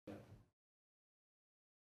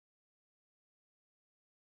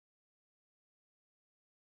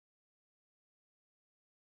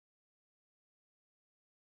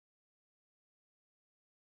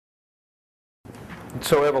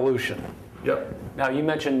So evolution. Yep. Now you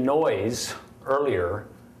mentioned noise earlier.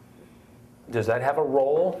 Does that have a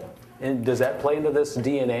role? And does that play into this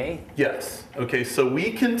DNA? Yes. Okay, so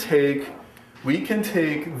we can take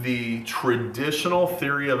the traditional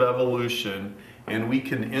theory of evolution and we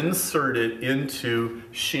can insert it into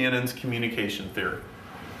Shannon's communication theory.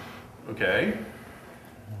 Okay?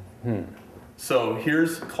 So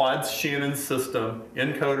here's Claude Shannon's system: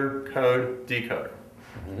 encoder, code, decoder.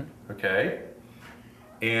 Okay?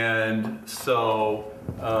 And so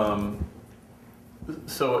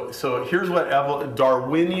here's what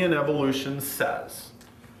Darwinian evolution says.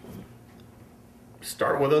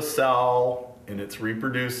 Start with a cell and it's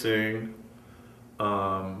reproducing.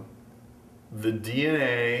 The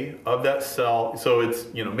DNA of that cell, so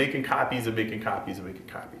it's making copies and making copies and making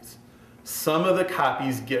copies. Some of the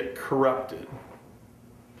copies get corrupted.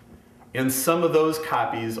 And some of those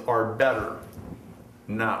copies are better,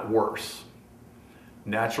 not worse.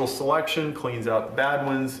 Natural selection cleans out the bad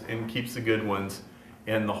ones and keeps the good ones,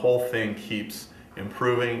 and the whole thing keeps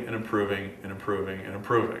improving and improving and improving and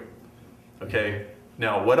improving. Okay?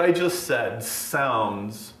 Now, what I just said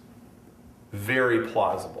sounds very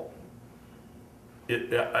plausible.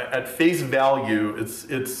 At face value,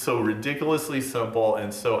 it's so ridiculously simple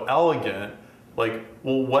and so elegant. Like,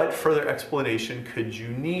 well, what further explanation could you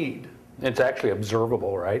need? It's actually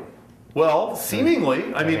observable, right? Well,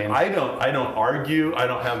 seemingly. I mean, I don't argue.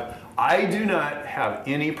 I do not have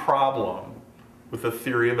any problem with the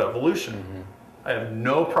theory of evolution. I have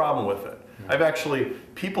no problem with it. I've actually,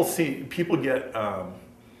 people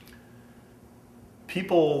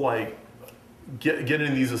get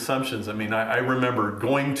into these assumptions. I mean, I remember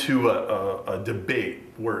going to a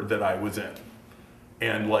debate that I was in,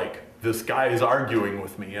 and like this guy is arguing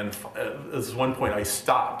with me, and at this one point I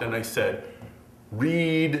stopped and I said,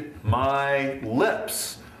 "Read my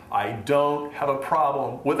lips. I don't have a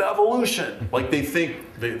problem with evolution." Like they think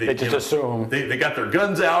they just assume they got their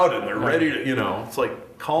guns out and they're ready to, it's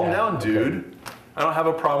like, calm down, dude. Okay. I don't have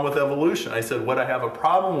a problem with evolution. I said, what I have a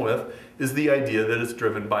problem with is the idea that it's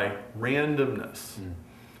driven by randomness.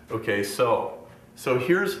 Okay, so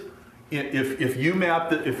here's,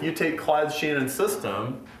 if you take Claude Shannon's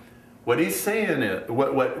system, what he's saying is,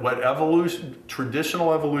 what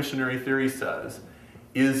traditional evolutionary theory says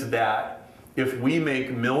is that if we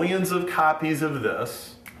make millions of copies of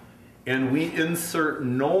this and we insert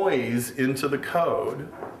noise into the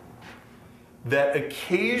code, that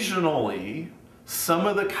occasionally some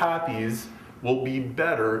of the copies will be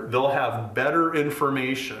better, they'll have better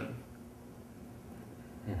information.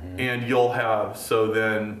 And you'll have, so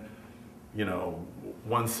then,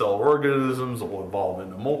 one-cell organisms will evolve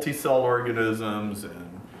into multi-cell organisms,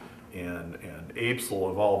 and apes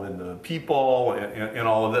will evolve into people, and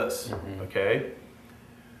all of this, okay?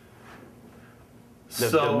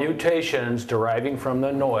 The mutations deriving from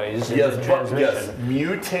the noise in the transmission. Yes,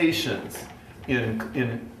 mutations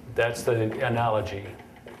That's the analogy.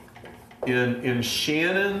 In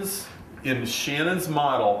Shannon's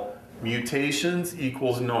model, mutations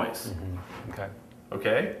equals noise. Okay.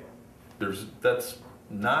 Okay? That's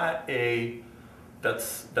not a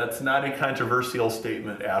controversial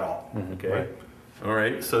statement at all. Okay? Right. All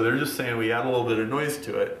right. So they're just saying we add a little bit of noise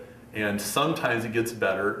to it, and sometimes it gets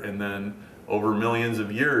better, and then over millions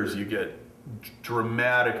of years you get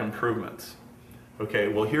dramatic improvements. Okay.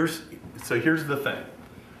 Well, here's the thing,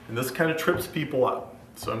 and this kind of trips people up.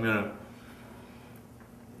 So I'm gonna.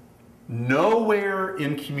 Nowhere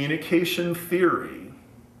in communication theory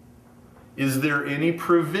is there any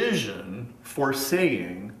provision for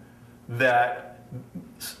saying that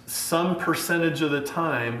some percentage of the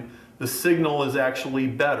time the signal is actually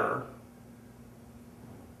better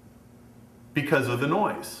because of the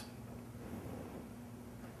noise.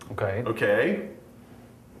 Okay. Okay?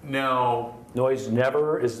 Now... Noise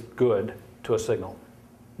never is good to a signal.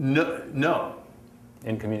 No.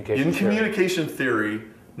 In communication theory. In communication theory,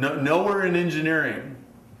 nowhere in engineering,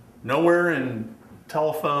 nowhere in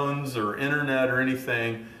telephones or internet or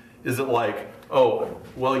anything is it like, oh,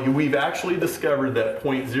 well, we've actually discovered that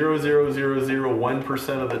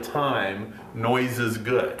 0.00001% of the time noise is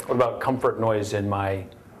good. What about comfort noise in my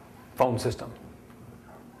phone system?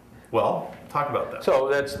 Well, talk about that.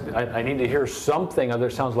 So I need to hear something other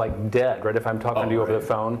sounds like dead, right? If I'm talking to you over the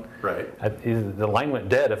phone. Right. The line went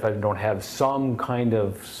dead if I don't have some kind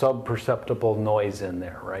of sub-perceptible noise in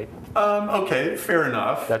there, right? Okay, fair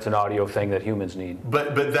enough. That's an audio thing that humans need.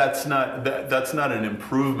 But that's not an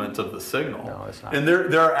improvement of the signal. No, it's not. And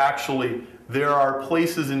there are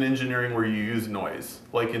places in engineering where you use noise.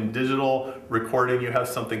 Like in digital recording, you have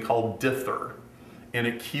something called dither, and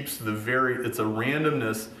it keeps it's a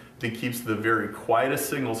randomness that keeps the very quietest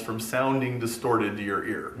signals from sounding distorted to your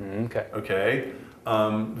ear. Okay. Okay?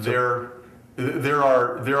 There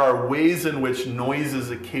are ways in which noise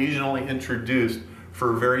is occasionally introduced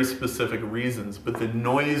for very specific reasons, but the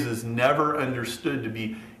noise is never understood to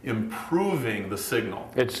be improving the signal.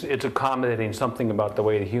 It's accommodating something about the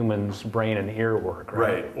way the human's brain and ear work,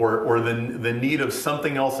 right? Right, or the need of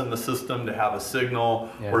something else in the system to have a signal,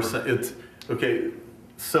 Yeah. or it's, okay,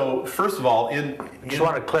 so first of all, Just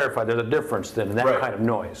want to clarify, there's a difference then in that Right. kind of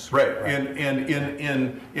noise. right,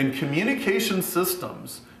 and in communication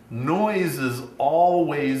systems, noise is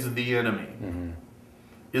always the enemy.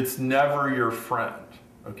 It's never your friend,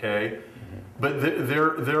 okay? But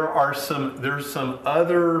there's some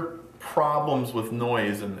other problems with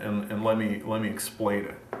noise, and let me explain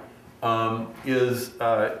it.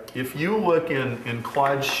 If you look in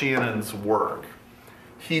Claude Shannon's work,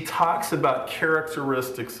 he talks about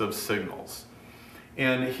characteristics of signals.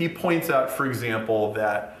 And he points out, for example,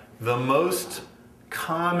 that the most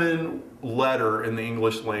common letter in the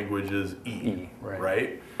English language is E, E, right.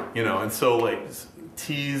 right? You know, and so like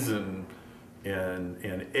T's and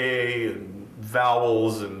A and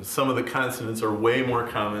vowels and some of the consonants are way more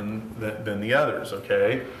common than the others,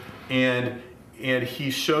 okay? And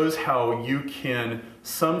he shows how you can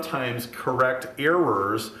sometimes correct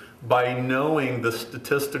errors by knowing the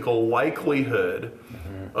statistical likelihood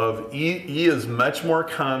of E is much more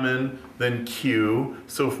common than Q.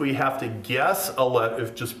 So if we have to guess a letter,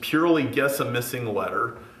 if just purely guess a missing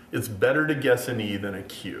letter, it's better to guess an E than a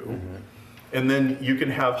Q. And then you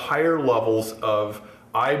can have higher levels of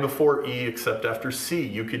I before E except after C.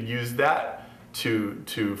 You could use that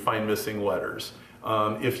to find missing letters.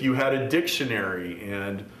 If you had a dictionary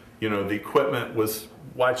and you know the equipment was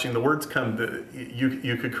watching the words come,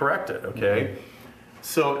 you could correct it, okay?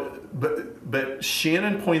 So, but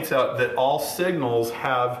Shannon points out that all signals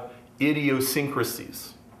have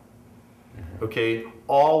idiosyncrasies, okay?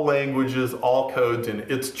 All languages, all codes, and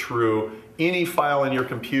it's true. Any file in your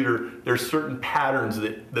computer, there's certain patterns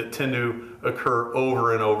that tend to occur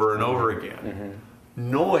over and over and over again.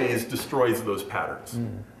 Noise destroys those patterns.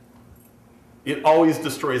 It always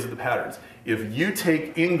destroys the patterns. If you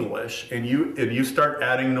take English and you start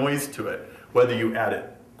adding noise to it, whether you add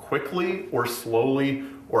it quickly or slowly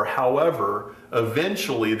or however,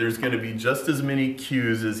 eventually there's going to be just as many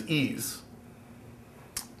Q's as E's.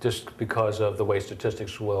 Just because of the way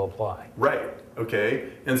statistics will apply. Right, okay?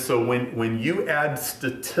 And so when you add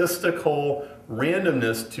statistical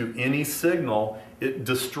randomness to any signal, it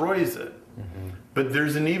destroys it. But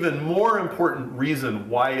there's an even more important reason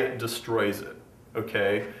why it destroys it,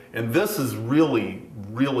 okay? And this is really,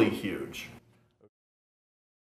 really huge.